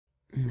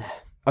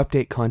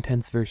Update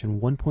contents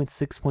version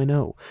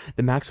 1.6.0.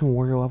 The maximum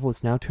warrior level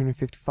is now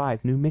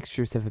 255. New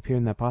mixtures have appeared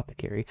in the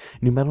apothecary.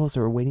 New medals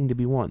are waiting to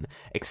be won.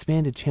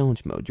 Expanded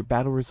challenge mode. Your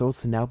battle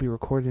results can now be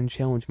recorded in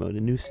challenge mode,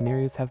 and new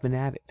scenarios have been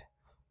added.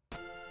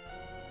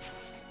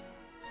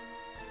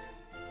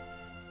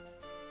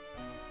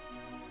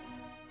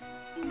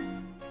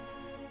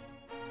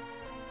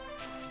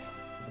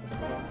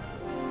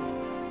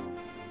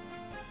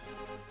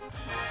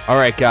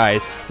 Alright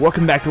guys,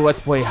 welcome back to Let's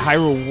Play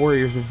Hyrule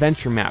Warriors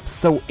Adventure Maps.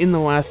 So in the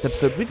last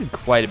episode we did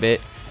quite a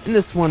bit. In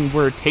this one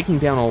we're taking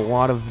down a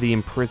lot of the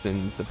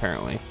imprisons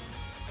apparently.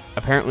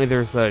 Apparently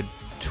there's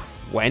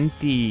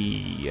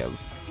 20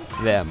 of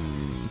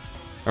them.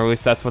 Or at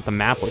least that's what the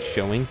map was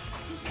showing.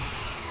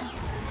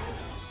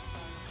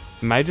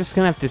 Am I just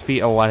gonna have to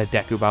defeat a lot of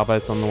Deku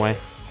Babas on the way?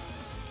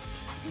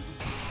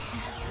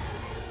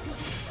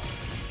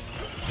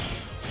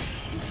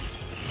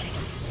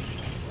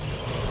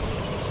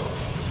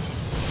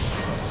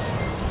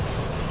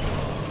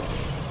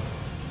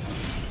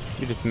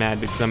 You're just mad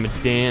because I'm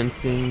a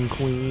dancing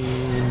queen,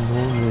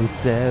 only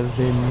 17.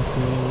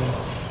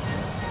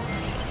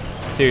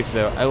 Seriously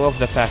though, I love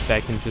the fact that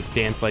I can just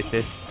dance like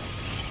this.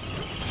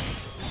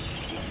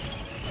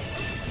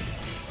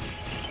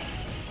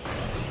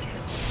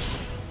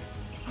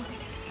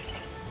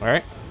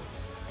 Alright,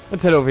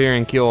 let's head over here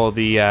and kill all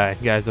the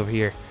guys over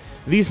here.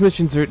 These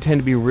missions tend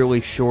to be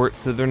really short,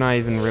 so they're not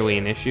even really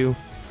an issue,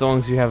 as long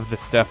as you have the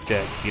stuff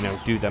to, you know,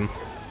 do them.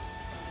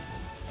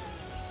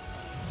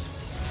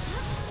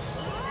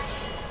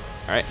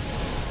 Alright.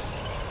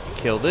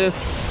 Kill this.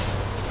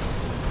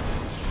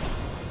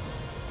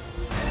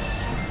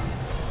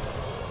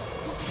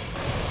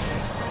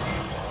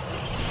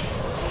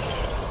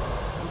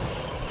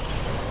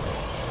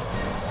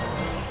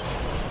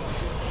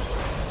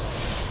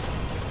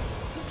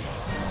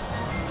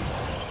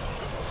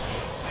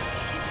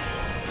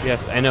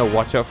 Yes, I know,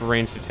 watch out for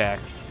ranged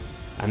attacks.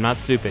 I'm not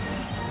stupid.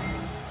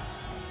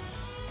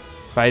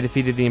 If I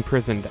defeated the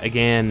imprisoned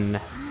again.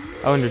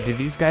 I wonder, did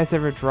these guys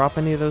ever drop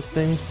any of those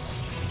things?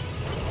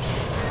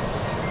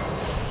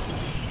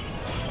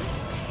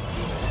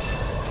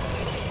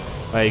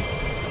 Like,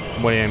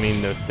 what do I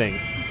mean, those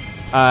things?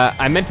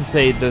 I meant to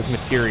say those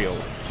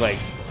materials, like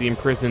the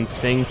imprisoned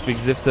things,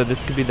 because if so,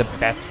 this could be the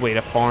best way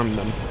to farm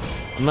them.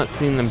 I'm not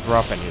seeing them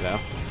drop any, though.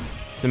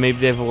 So maybe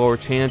they have a lower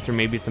chance, or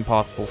maybe it's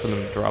impossible for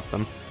them to drop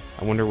them.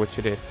 I wonder which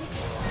it is.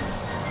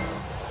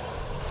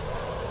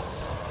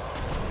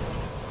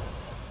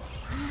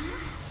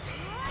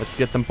 Let's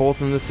get them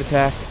both in this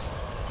attack.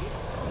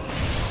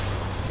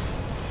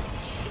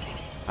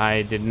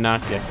 I did not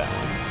get that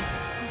one.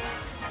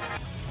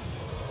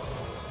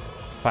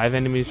 5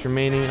 enemies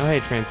remaining. Oh, hey,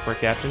 Transport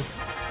Captain.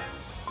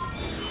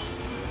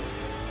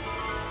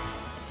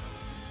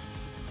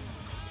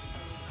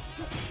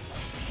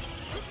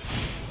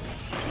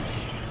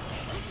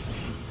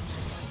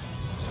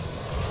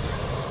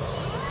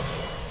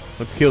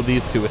 Let's kill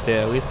these two with it,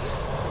 at least.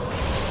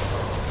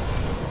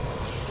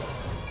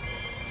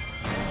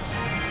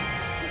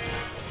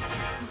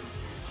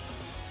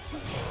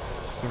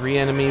 Three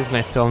enemies, and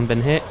I still haven't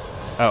been hit.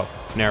 Oh,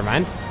 never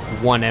mind.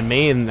 One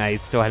enemy, and I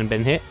still hadn't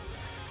been hit.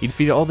 You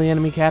defeated all the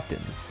enemy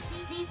captains.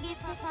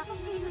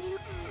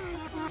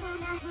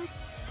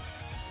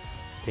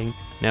 Ding.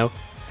 No.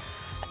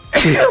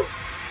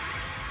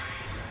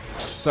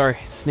 Sorry,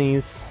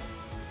 sneeze.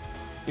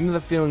 You know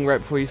the feeling right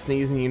before you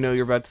sneeze and you know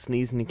you're about to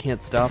sneeze and you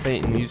can't stop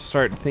it and you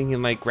start thinking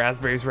like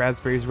raspberries,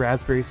 raspberries,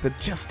 raspberries, but it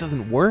just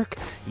doesn't work?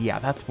 Yeah,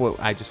 that's what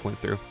I just went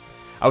through.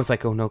 I was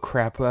like, oh no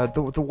crap,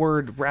 the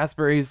word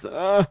raspberries,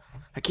 I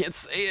can't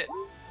say it.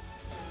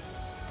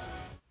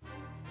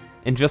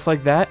 And just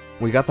like that,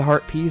 we got the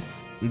heart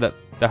piece,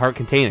 the heart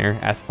container,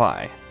 as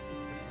Phi.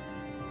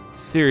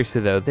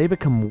 Seriously though, they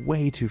become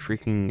way too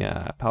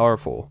freaking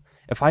powerful.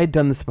 If I had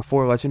done this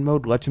before Legend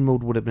Mode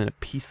would have been a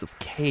piece of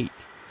cake.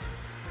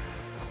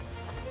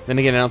 Then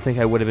again, I don't think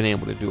I would have been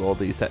able to do all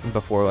these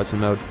before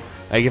Legend Mode.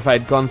 Like if I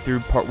had gone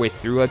through partway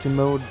through Legend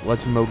Mode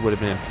would have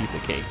been a piece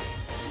of cake.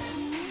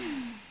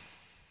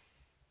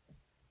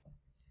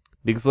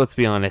 Because let's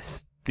be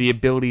honest, the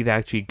ability to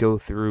actually go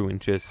through and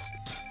just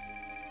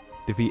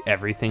defeat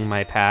everything in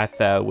my path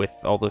with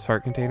all those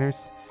heart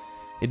containers,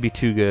 it'd be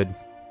too good.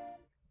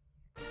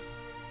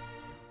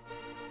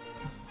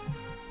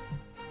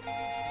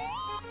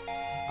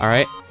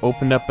 Alright,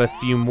 opened up a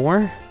few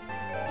more.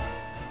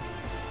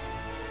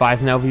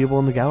 5 now viewable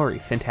in the gallery.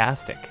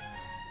 Fantastic.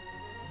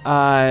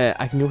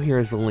 I can go here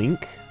as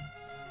Link.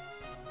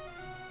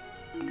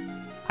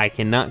 I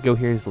cannot go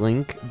here as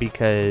Link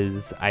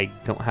because I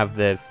don't have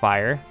the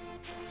fire.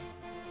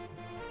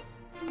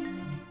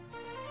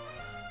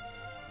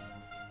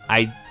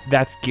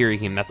 That's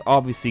Girahim. That's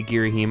obviously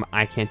Girahim.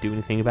 I can't do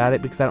anything about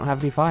it because I don't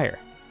have any fire.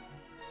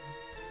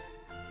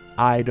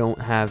 I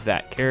don't have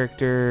that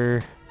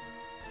character.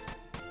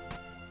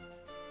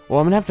 Well,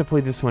 I'm gonna have to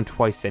play this one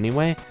twice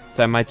anyway,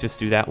 so I might just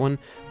do that one.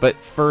 But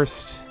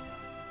first,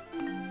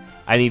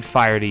 I need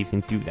fire to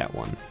even do that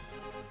one.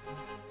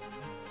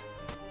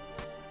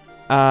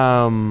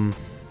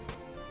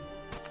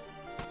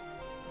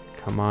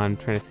 Come on, I'm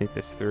trying to think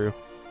this through.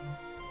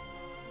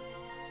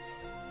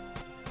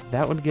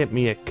 That would get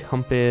me a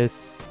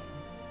compass.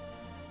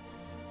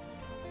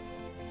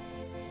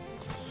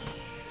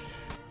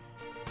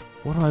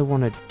 What do I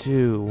want to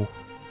do?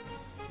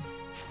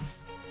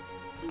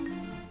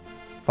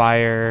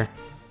 Fire.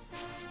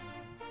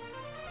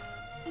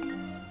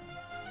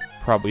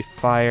 Probably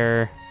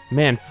fire.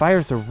 Man,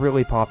 fire's a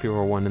really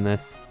popular one in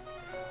this.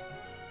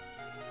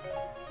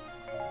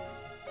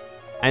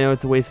 I know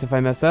it's a waste if I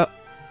mess up.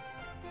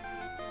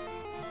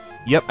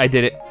 Yep, I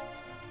did it.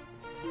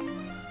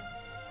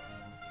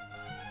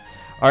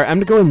 Alright, I'm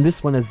gonna go in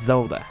this one as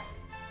Zelda.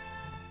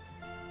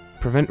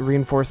 Prevent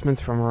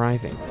reinforcements from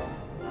arriving.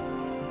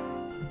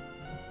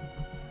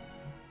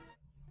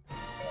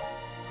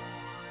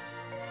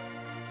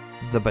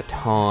 The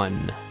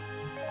baton.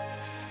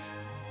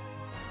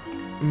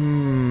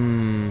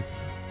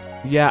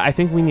 Yeah, I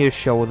think we need to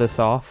show this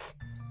off.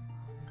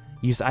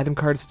 Use item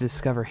cards to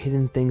discover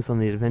hidden things on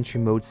the adventure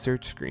mode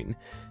search screen.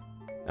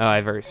 Oh,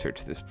 I've already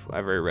searched this.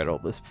 I've already read all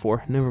this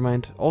before. Never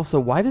mind. Also,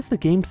 why does the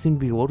game seem to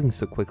be loading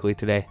so quickly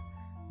today?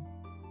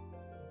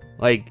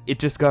 Like, it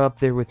just got up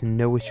there with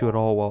no issue at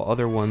all, while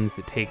other ones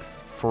it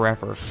takes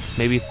forever.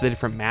 Maybe it's the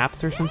different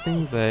maps or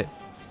something, but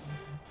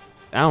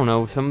I don't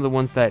know. Some of the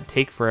ones that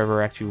take forever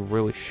are actually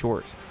really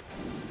short.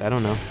 So I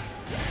don't know.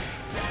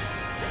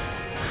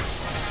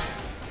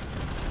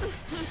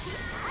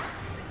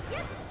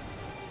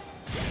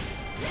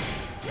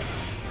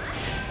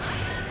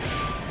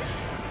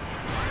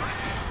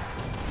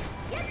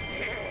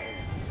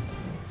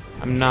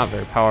 I'm not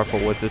very powerful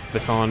with this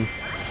baton.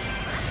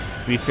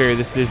 To be fair,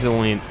 this is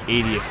only an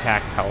 80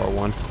 attack power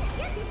one.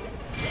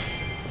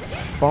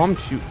 Bomb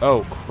shoot.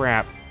 Oh,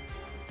 crap.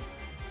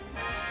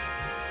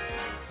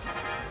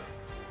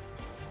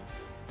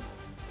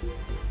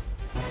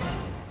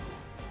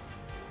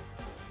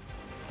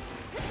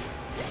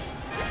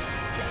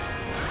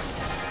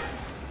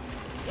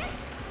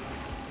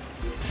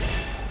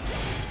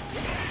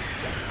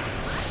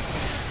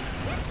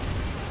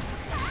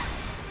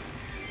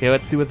 Okay,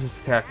 let's see what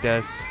this attack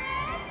does.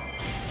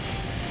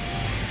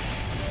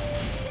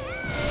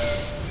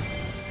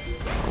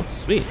 Oh,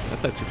 sweet.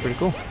 That's actually pretty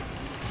cool.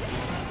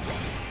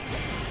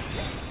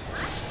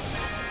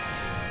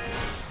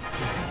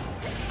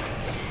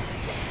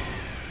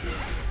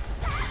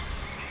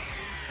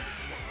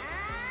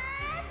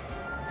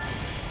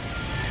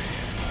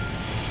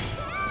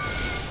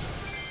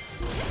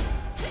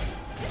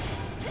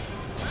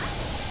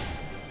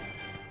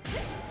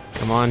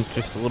 Come on,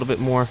 just a little bit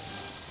more.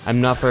 I'm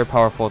not very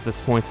powerful at this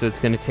point, so it's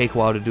going to take a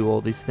while to do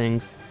all these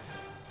things.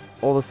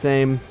 All the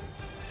same,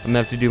 I'm going to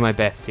have to do my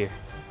best here.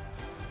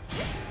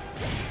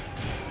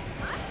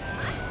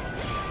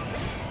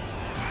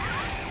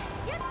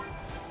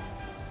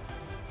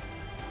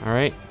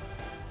 Alright.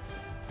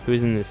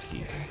 Who's in this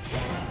queue?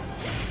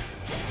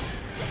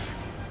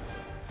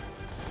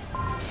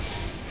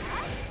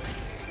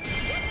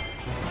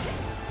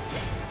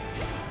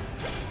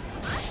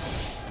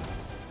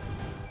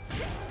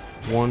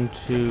 One,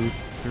 two,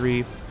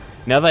 three.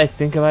 Now that I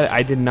think about it,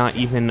 I did not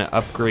even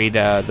upgrade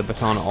the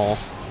baton at all.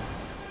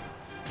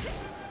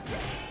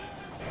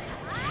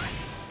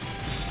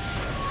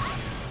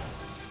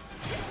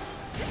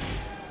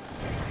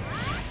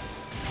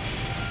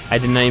 I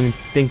did not even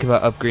think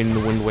about upgrading the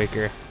Wind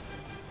Waker.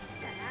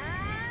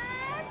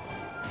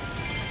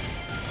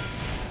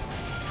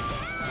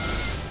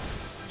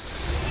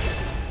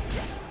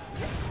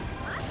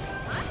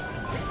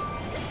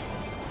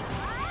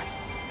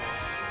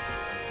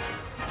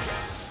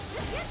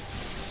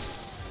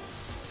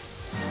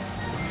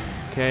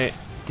 Okay,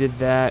 did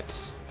that.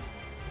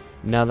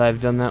 Now that I've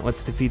done that,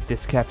 let's defeat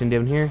this captain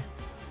down here.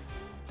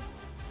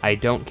 I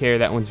don't care,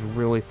 that one's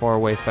really far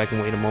away, so I can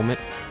wait a moment.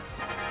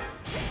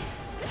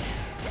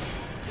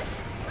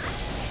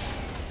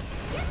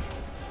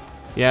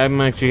 Yeah, I'm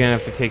actually gonna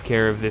have to take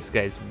care of this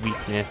guy's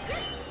weakness.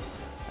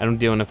 I don't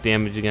deal enough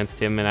damage against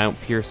him, and I don't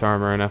pierce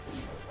armor enough.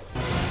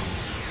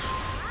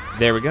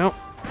 There we go.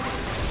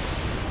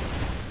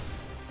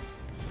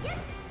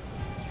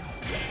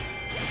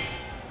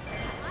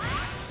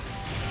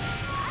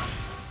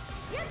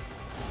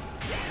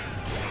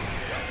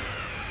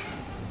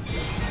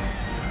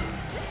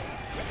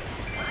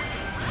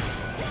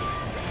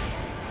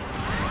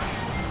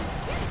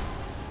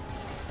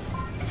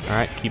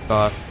 Alright, keep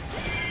boss.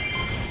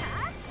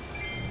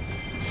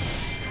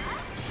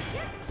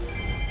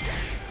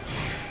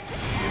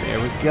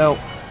 There we go.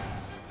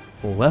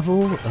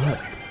 Level up.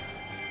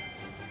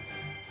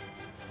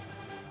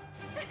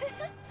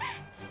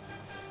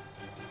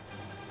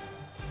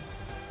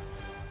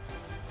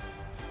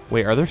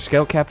 Wait, are there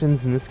scout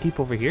captains in this keep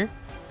over here?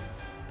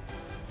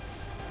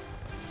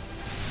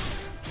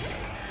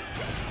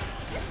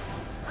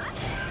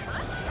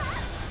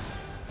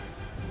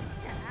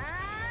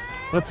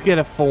 Let's get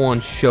a full-on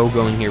show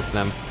going here for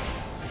them.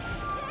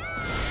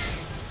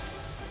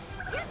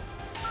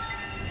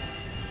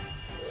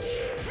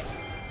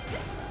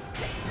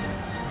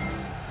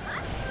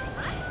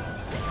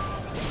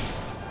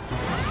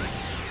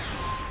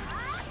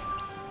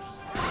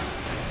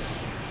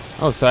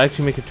 Oh, so I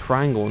actually make a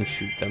triangle and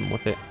shoot them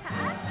with it.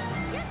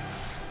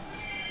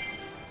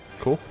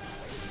 Cool.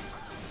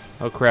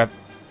 Oh crap.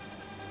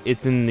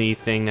 It's in the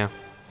thing now.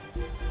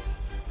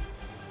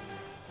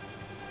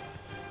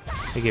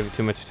 I gave it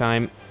too much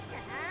time.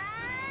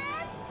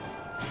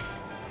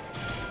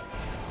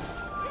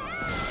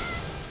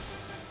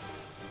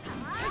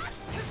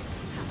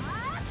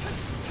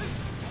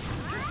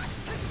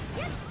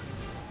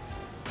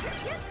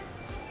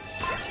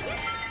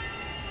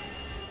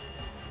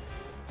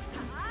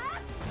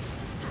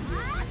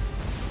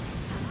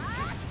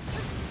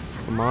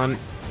 Come on.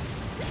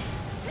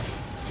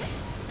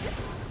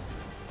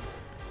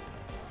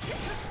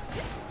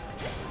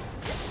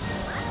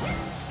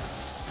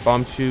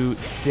 Bomb shoot,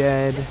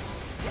 dead.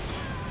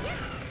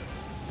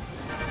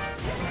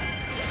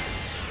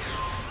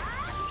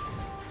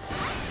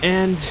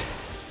 And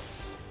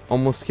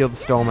almost killed the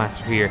stall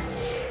master here.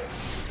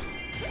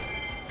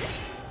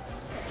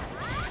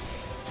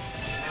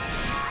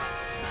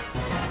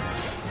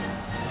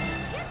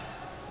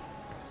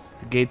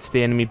 The gates to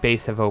the enemy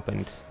base have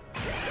opened.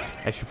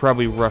 I should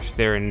probably rush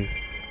there and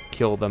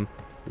kill them.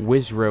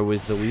 Wizro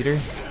is the leader.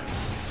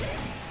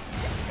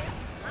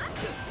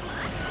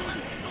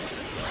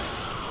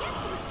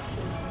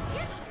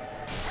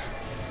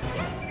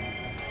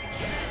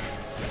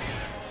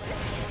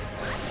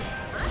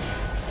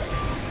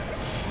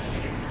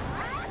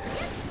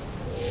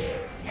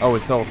 Oh,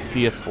 it's all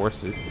CS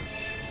forces.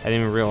 I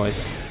didn't even realize.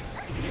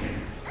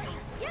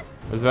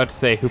 I was about to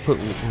say, who put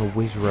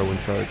Wizro in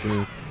charge? I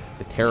mean,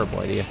 it's a terrible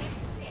idea.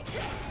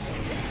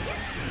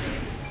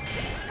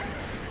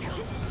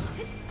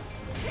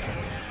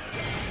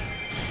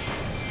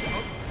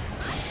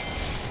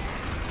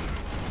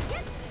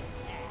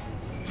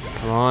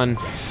 Come on.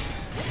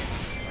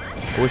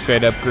 I wish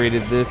I'd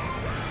upgraded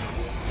this.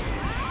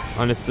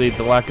 Honestly,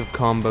 the lack of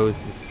combos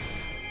is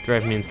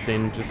driving me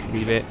insane just a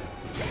wee bit.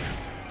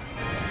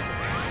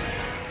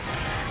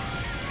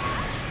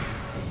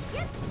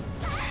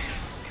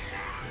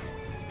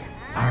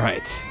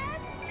 Alright.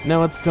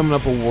 Now let's summon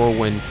up a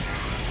whirlwind.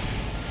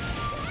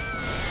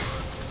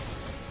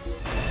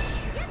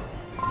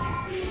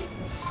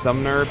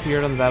 Summoner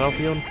appeared on the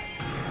battlefield.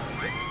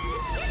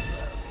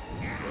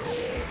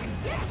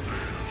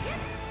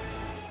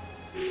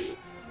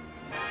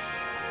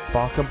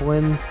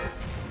 Bokoblins.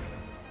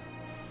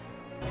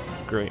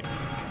 Great.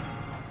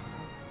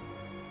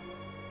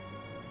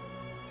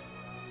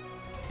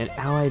 An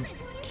allied...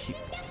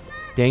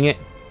 Dang it.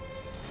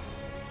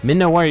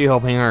 Minna, why are you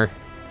helping her?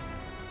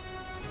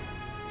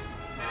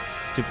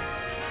 Stupid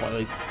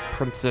Twilight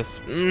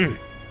Princess.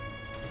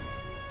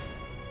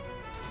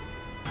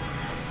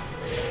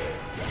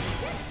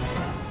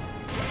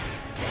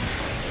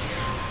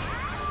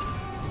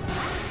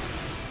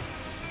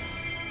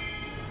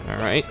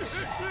 Alright.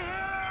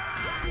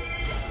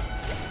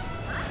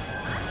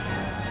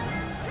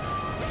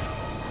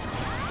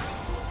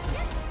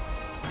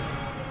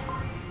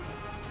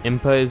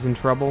 Impa is in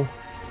trouble?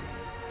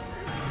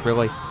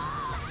 Really?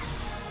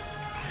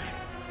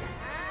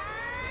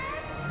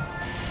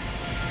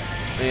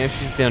 Yeah,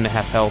 she's down to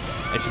half health.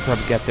 I should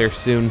probably get there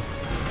soon.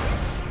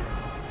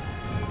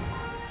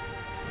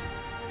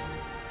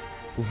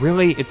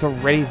 Really? It's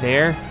already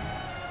there?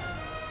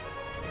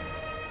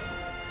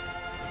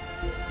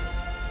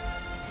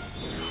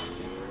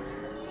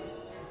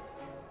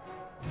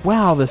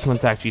 Wow, this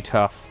one's actually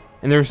tough.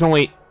 And there's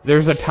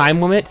a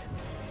time limit?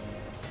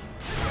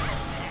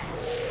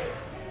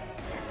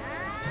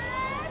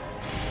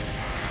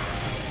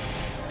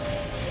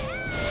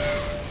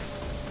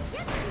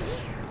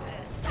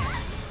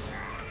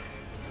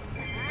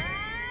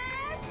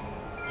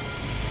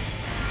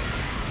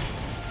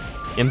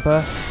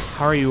 Impa,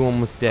 how are you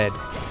almost dead?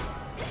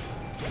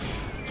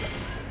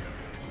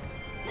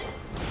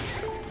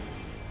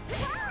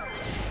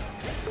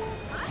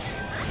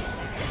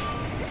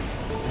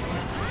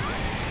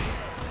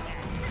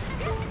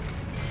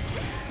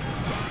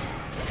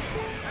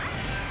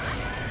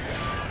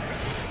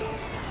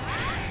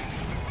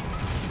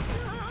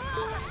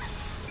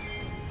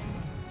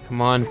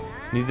 Come on,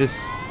 need this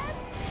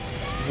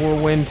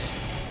whirlwind.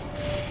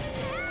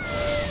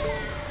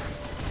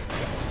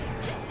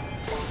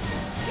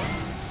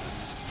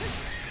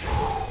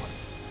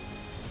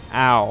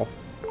 Ow.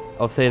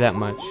 I'll say that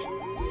much.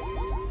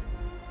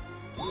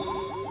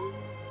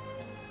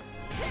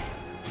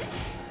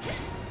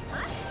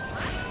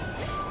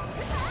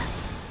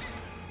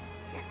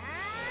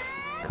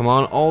 Come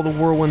on, all the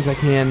whirlwinds I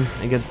can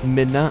against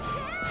Midna.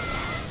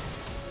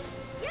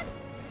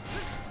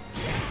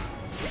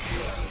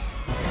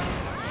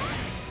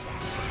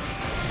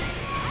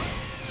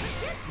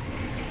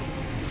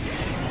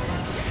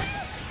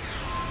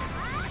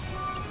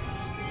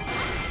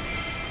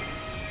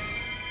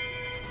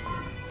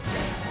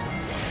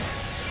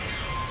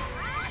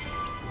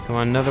 Come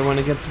on, another one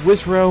against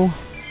Wizro.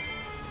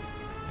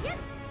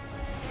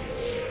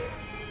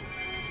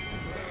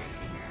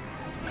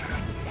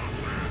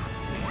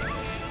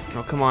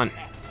 Oh, come on.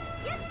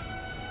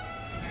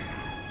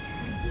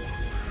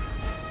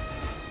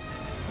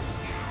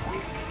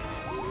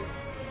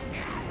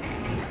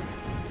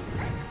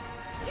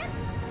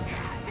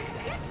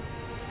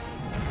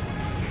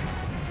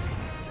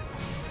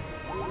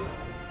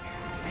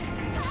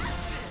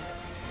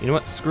 You know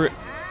what? Screw it.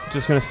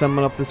 Just gonna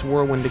summon up this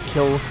whirlwind to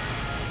kill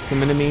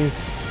some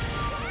enemies.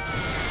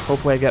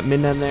 Hopefully I got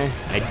Midna in there.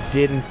 I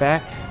did, in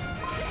fact.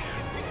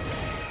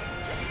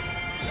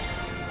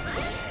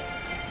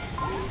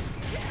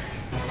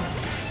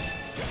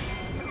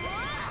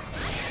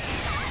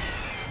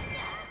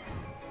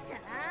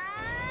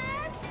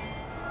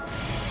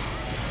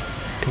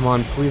 Come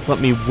on, please let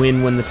me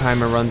win when the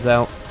timer runs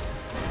out.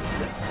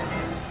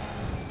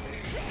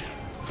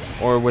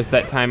 Or was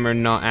that timer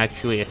not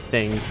actually a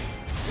thing?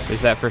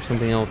 Is that for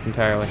something else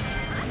entirely?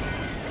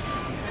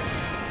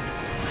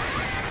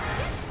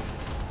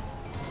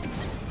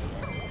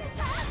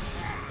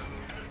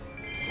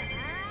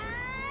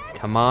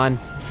 Come on,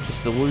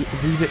 just a wee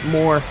bit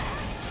more.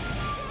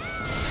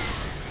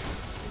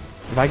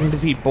 If I can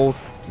defeat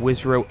both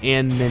Wizro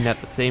and Min at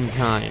the same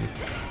time,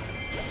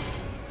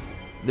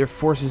 their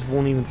forces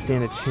won't even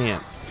stand a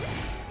chance.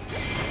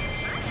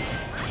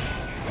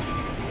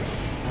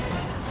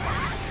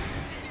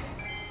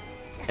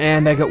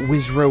 And I got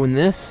Wizro in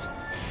this.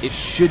 It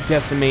should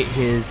decimate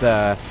his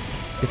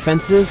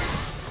defenses.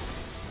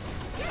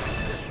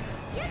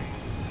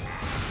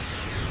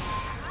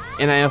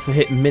 And I also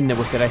hit Midna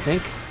with it, I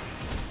think.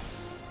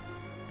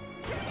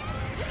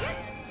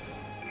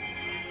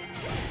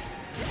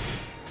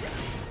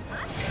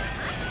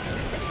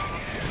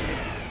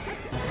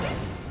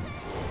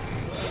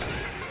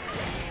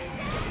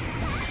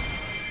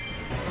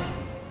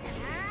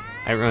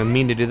 I didn't really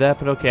mean to do that,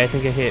 but okay, I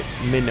think I hit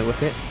Midna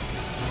with it.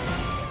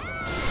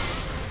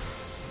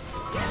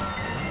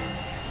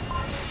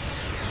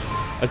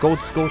 A gold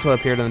Skolto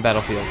appeared on the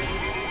battlefield.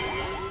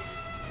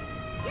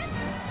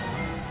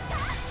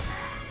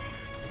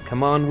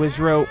 Come on,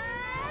 Wizro.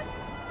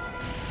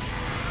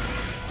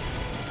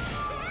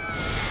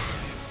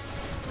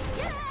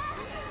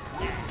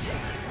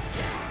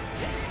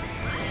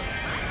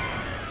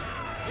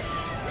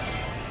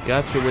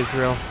 Gotcha,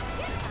 Wizro.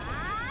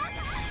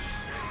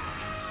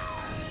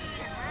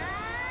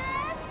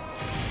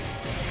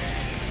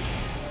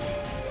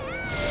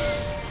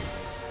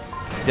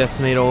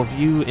 Decimate all of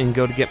you and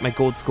go to get my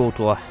gold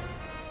Skolto.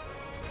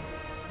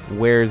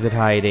 Where is it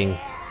hiding?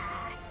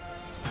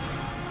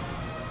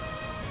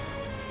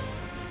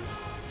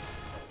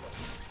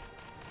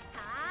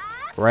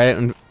 Right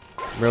out,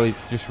 really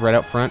just right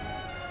out front.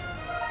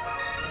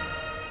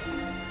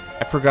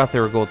 I forgot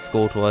there were gold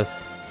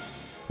Skoltos,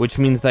 which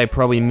means that I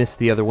probably missed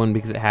the other one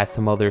because it has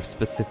some other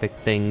specific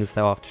things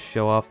that I'll have to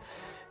show off.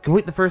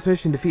 Complete the first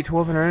mission, defeat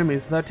 1,200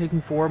 enemies without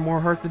taking 4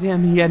 more hearts of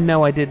damn. Yeah,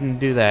 no, I didn't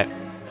do that.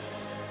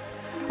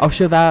 I'll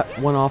show that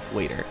one off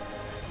later.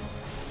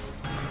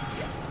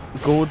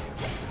 Gold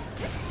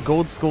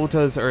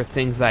Skoltas are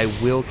things that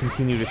I will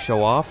continue to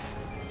show off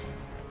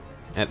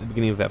at the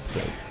beginning of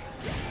episodes.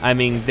 I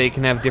mean, they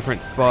can have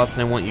different spots,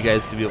 and I want you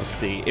guys to be able to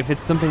see. If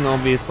it's something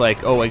obvious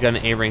like, oh, I got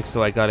an A rank,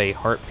 so I got a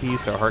heart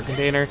piece or a heart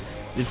container,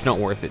 it's not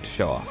worth it to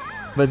show off.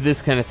 But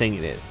this kind of thing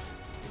it is.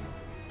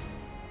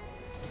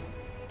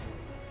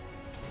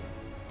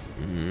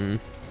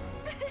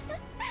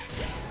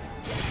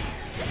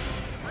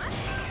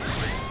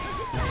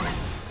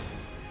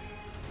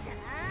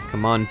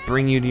 Come on,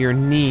 bring you to your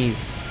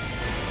knees.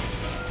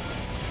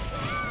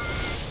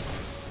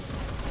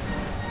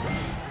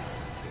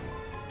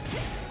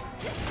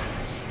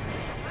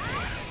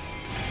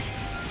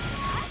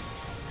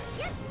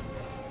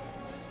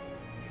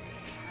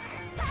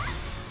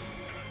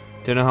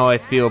 Don't know how I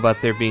feel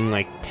about there being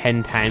like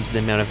 10 times the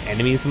amount of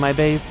enemies in my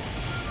base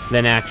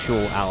than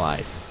actual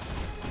allies.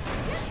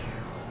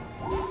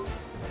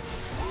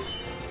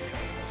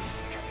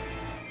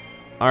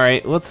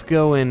 Alright, let's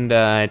go and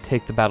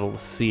take the battle to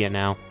Sia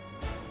now.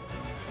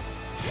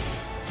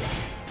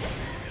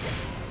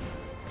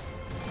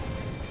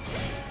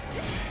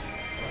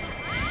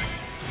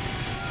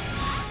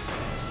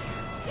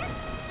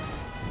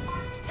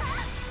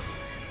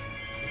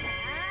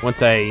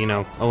 Once I,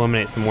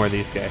 eliminate some more of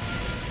these guys.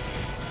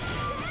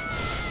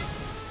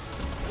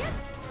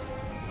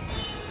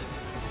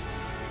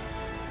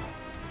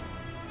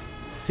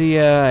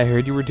 Sia, I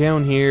heard you were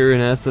down here,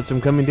 and as such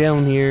I'm coming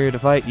down here to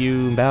fight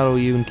you, and battle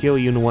you, and kill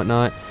you, and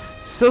whatnot.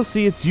 So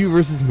see, it's you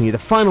versus me, the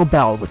final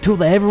battle, the tool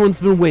that everyone's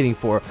been waiting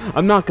for.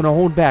 I'm not gonna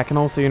hold back, and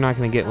also you're not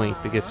gonna get Link,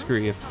 because screw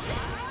you.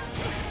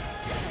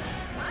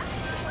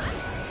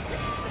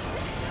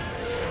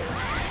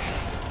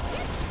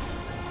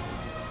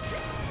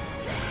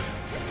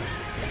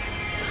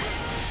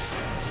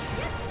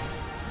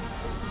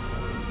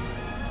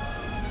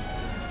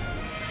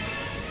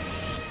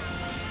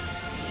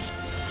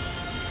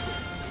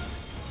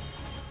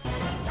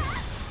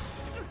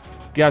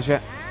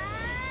 Gotcha.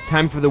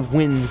 Time for the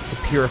winds to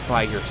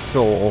purify your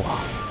soul.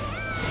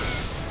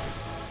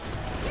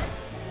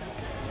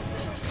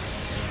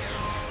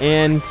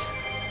 And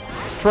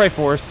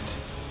Triforced.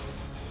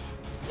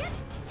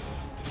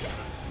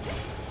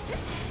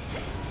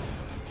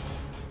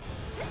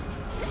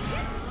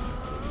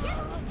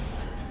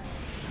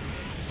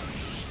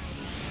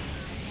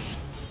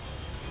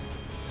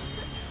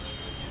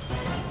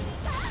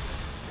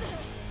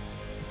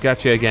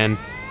 Gotcha again.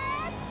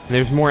 And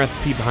there's more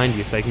SP behind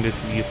you, so I can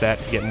just use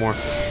that to get more.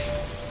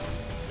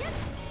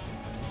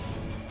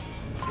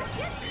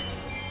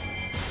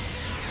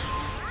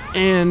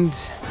 And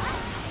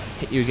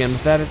hit you again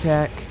with that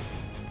attack.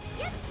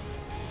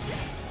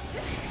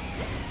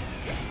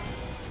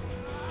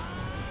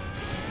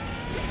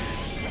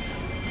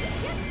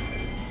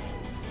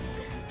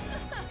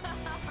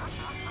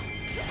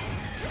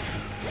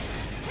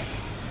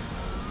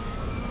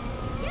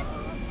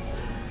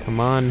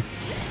 Come on,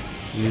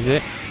 use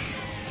it.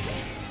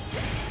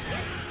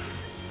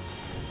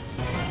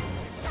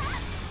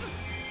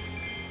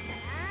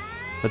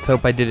 Let's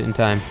hope I did it in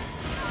time.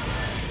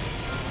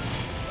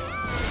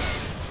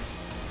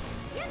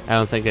 I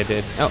don't think I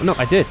did. Oh, no,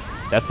 I did.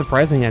 That's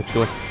surprising,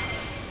 actually.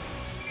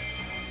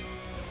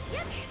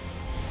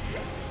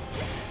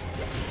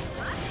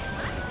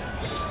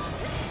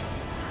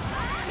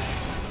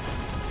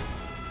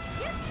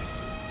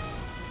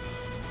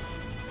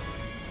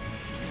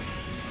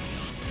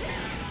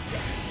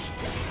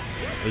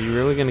 Are you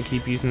really going to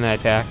keep using that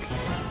attack?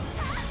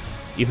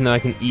 Even though I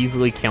can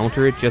easily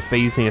counter it just by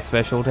using a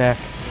special attack?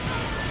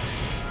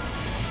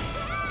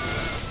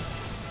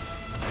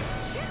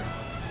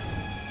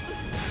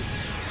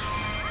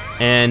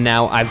 And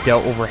now I've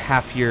dealt over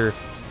half your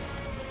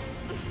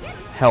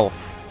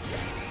health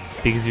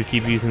because you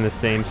keep using the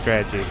same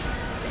strategy.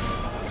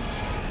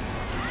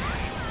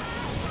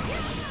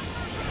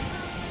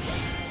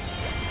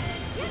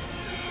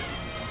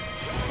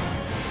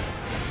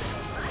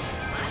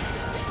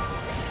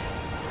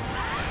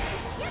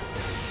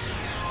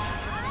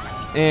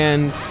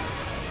 And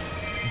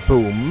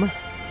boom,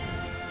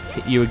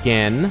 hit you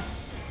again.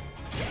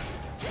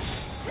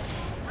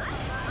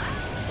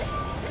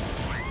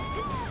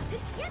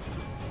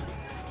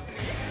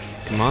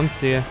 Come on,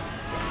 see ya.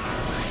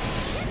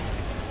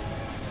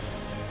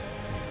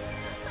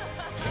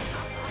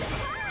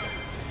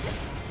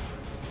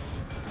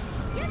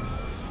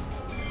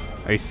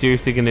 Are you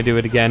seriously gonna do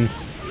it again?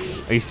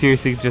 Are you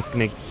seriously just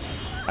gonna...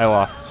 I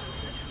lost.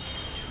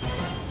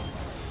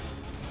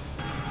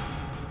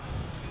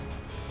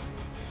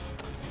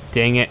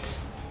 Dang it.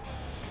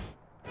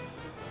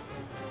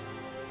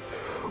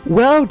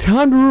 Well,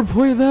 time to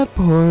replay that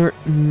part.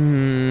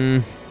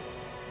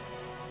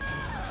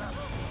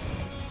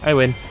 I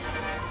win.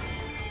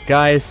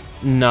 Guys,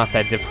 not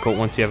that difficult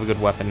once you have a good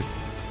weapon.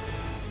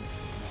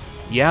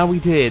 Yeah, we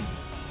did.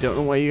 Don't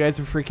know why you guys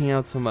are freaking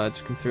out so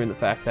much, considering the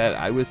fact that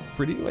I was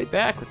pretty laid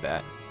back with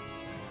that.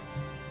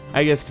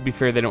 I guess, to be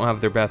fair, they don't have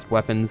their best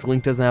weapons.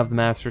 Link doesn't have the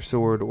Master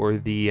Sword or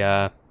the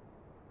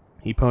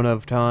Epona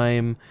of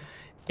Time.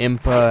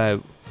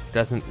 Impa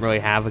doesn't really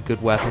have a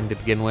good weapon to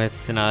begin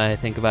with, now that I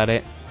think about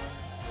it.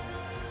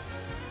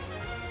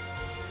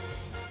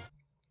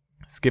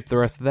 Skip the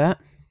rest of that.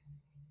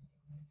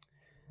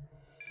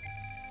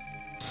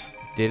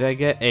 Did I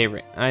get A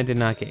rank? I did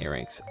not get A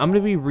ranks. I'm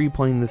gonna be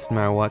replaying this no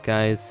matter what,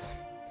 guys.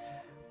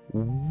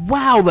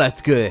 Wow,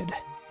 that's good!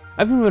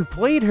 I haven't even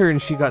played her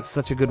and she got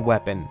such a good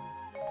weapon.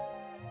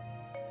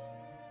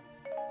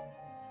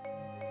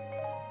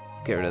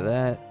 Get rid of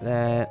that,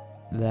 that.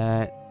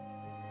 That.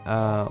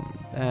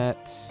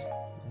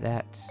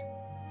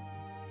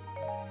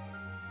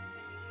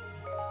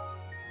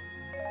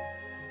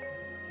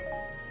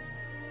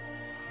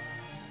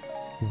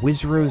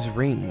 Wizro's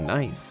Ring,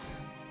 nice.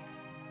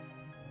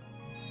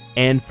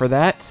 And for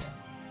that,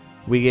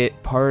 we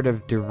get part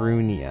of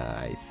Darunia,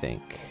 I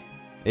think.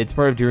 It's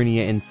part of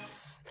Darunia, and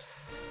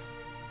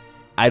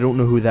I don't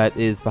know who that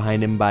is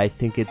behind him, but I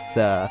think it's,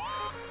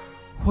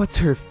 what's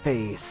her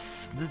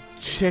face? The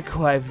chick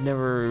who I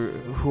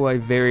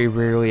very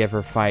rarely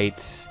ever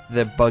fight.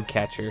 The bug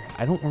catcher.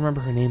 I don't remember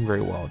her name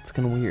very well. It's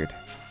kind of weird.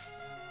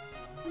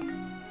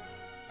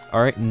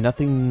 Alright,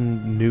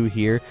 nothing new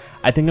here.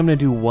 I think I'm going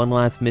to do one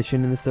last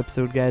mission in this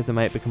episode, guys. It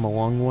might become a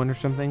long one or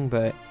something,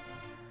 but...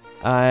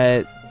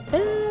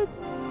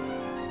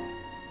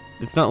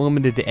 it's not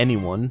limited to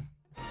anyone.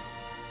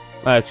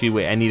 Actually,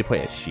 wait, I need to play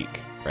as Sheik,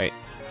 right?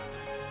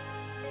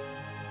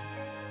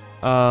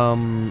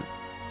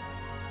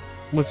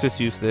 Let's just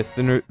use this.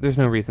 There's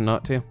no reason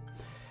not to.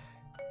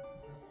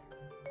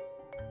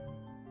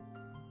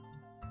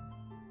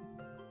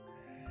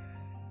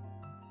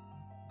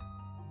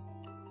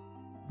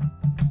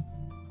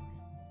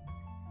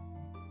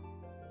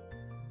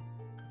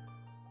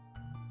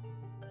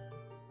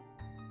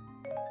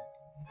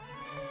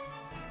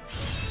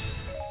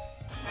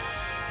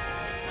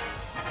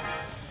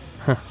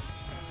 Huh.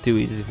 Too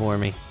easy for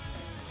me.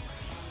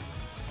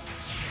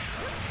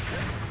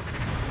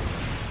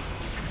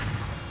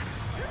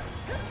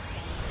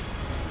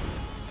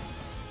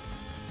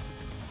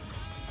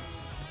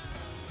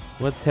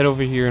 Let's head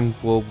over here and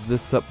blow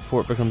this up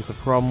before it becomes a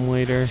problem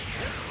later.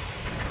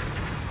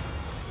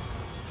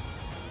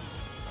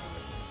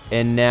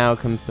 And now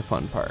comes the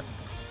fun part.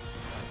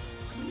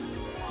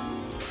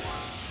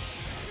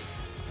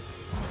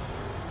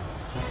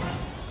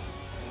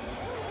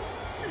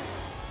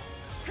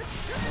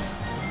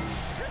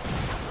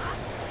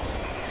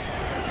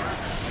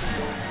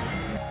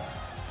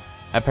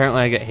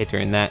 Apparently I got hit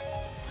during that.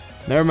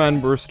 Never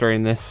mind, we're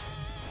starting this.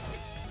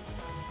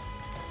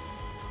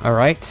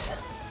 Alright.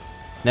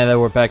 Now that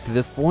we're back to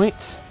this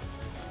point.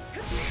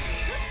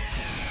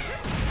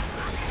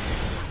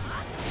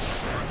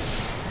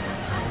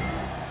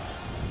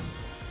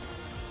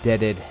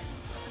 Deaded.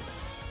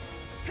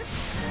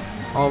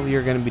 All of you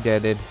are gonna be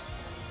deaded.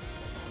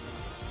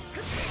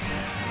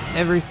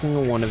 Every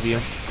single one of you.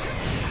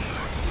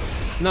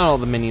 Not all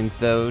the minions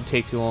though, it would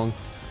take too long.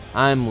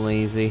 I'm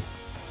lazy.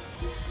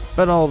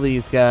 But all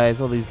these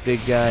guys, all these big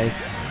guys,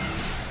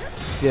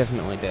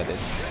 definitely deaded.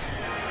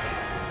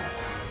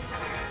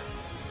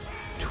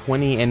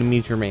 20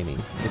 enemies remaining.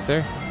 Is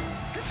there?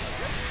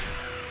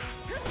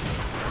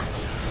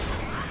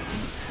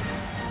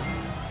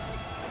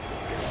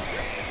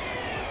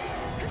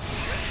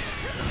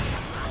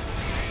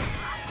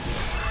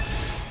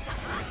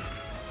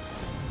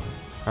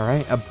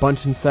 Alright, a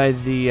bunch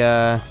inside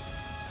the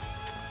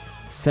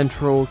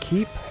central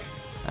keep.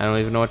 I don't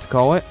even know what to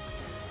call it.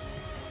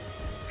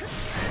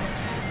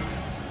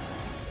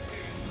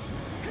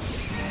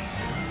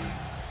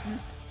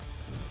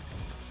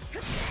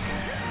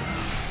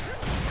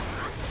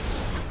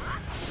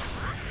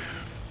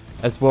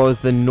 As well as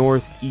the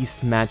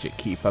northeast magic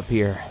keep up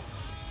here.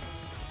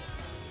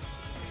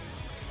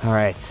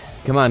 Alright,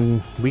 come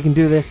on, we can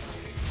do this.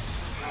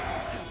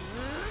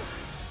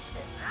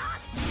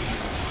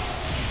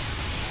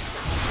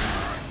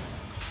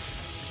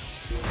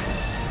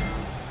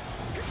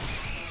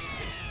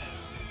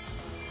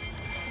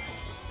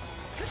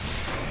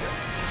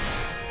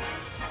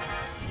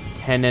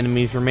 Ten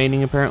enemies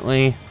remaining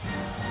apparently.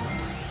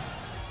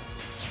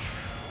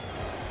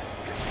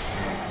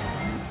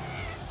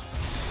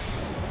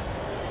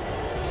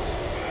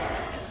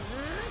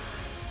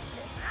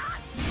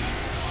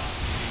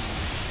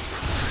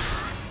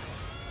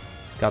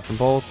 Got them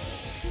both.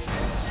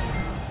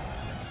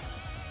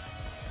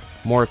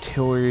 More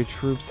artillery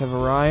troops have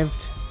arrived.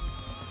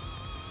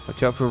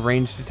 Watch out for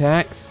ranged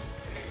attacks.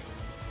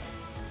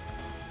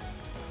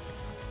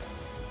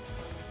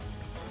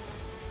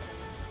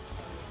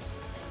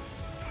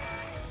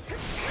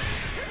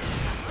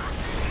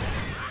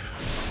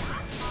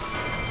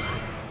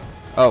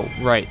 Oh,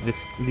 right,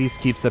 these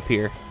keeps up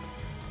here.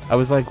 I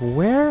was like,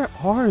 where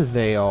are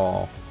they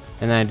all?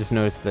 And then I just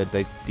noticed that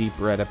like deep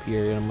red up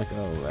here, and I'm like,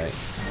 oh, right.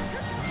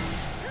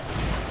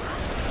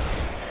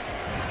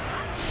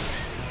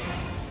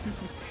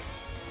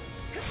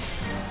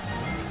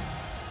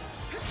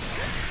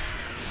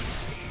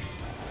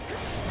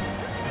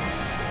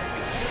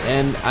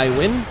 And I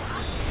win?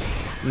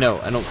 No,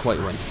 I don't quite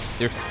win.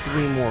 There's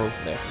 3 more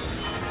over there.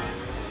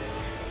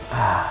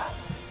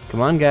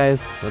 Come on,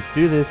 guys. Let's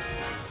do this.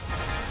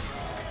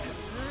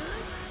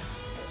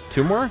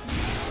 2 more?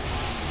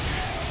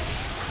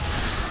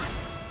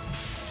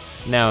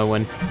 Now I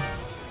win.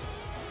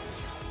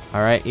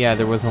 Alright, yeah,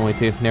 there was only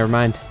 2. Never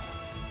mind.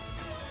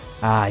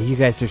 You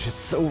guys are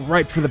just so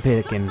ripe for the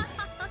picking.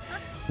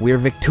 We're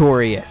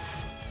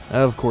victorious.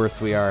 Of course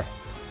we are.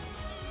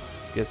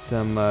 Get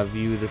some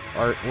view of this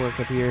artwork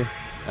up here.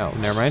 Oh,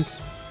 never mind.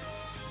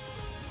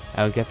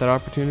 I don't get that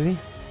opportunity.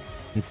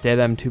 Instead,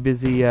 I'm too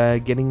busy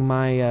getting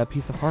my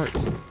piece of heart.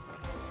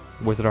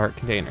 Was it a heart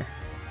container?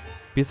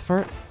 Piece of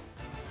heart?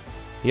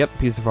 Yep,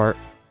 piece of heart.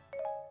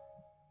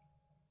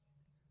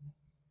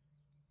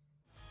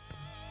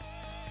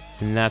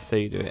 And that's how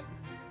you do it.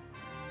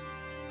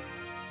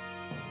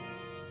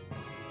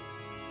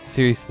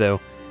 Serious though,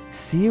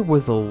 Sia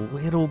was a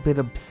little bit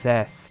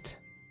obsessed.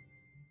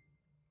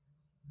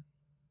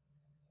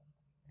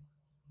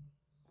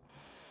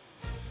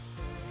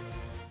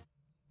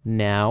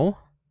 Now,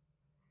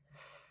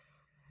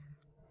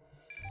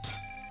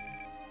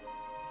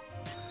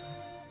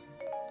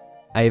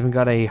 I even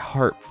got a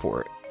heart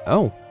for it.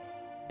 Oh,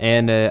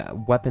 and a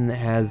weapon that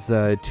has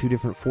 2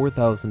 different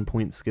 4,000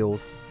 point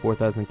skills,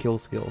 4,000 kill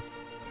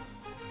skills.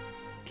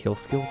 Kill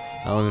skills?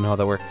 I don't even know how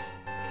that works.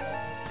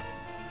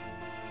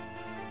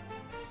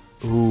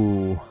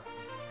 Ooh.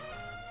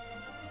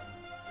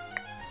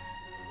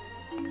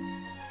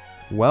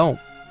 Well,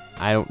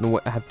 I don't know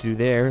what I have to do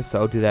there, so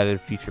I'll do that at a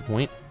future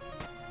point.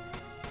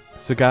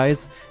 So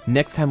guys,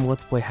 next time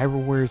Let's Play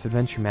Hyrule Warriors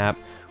Adventure Map,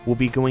 we'll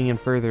be going in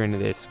further into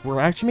this. We're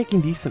actually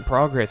making decent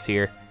progress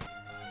here.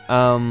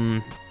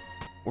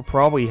 We're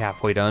probably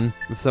halfway done,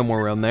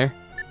 somewhere around there.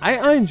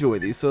 I enjoy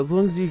these, so as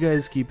long as you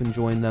guys keep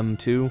enjoying them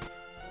too,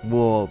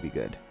 we'll all be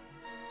good.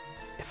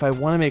 If I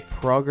want to make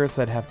progress,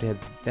 I'd have to head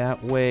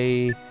that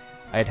way.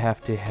 I'd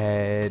have to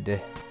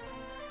head...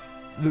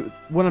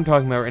 What I'm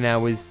talking about right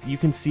now is, you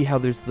can see how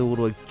there's the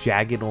little like,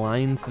 jagged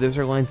lines. Those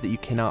are lines that you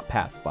cannot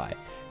pass by.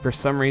 For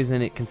some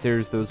reason, it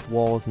considers those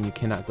walls and you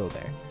cannot go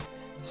there.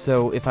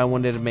 So if I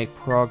wanted to make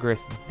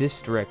progress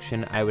this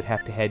direction, I would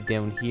have to head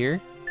down here,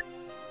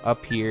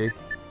 up here,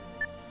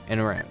 and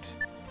around.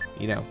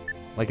 You know,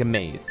 like a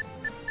maze.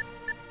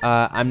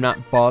 I'm not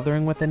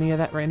bothering with any of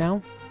that right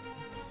now.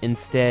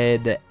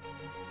 Instead,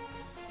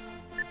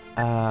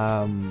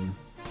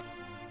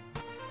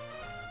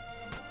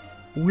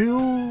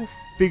 we'll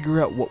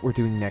figure out what we're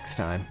doing next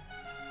time.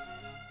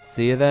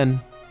 See you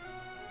then.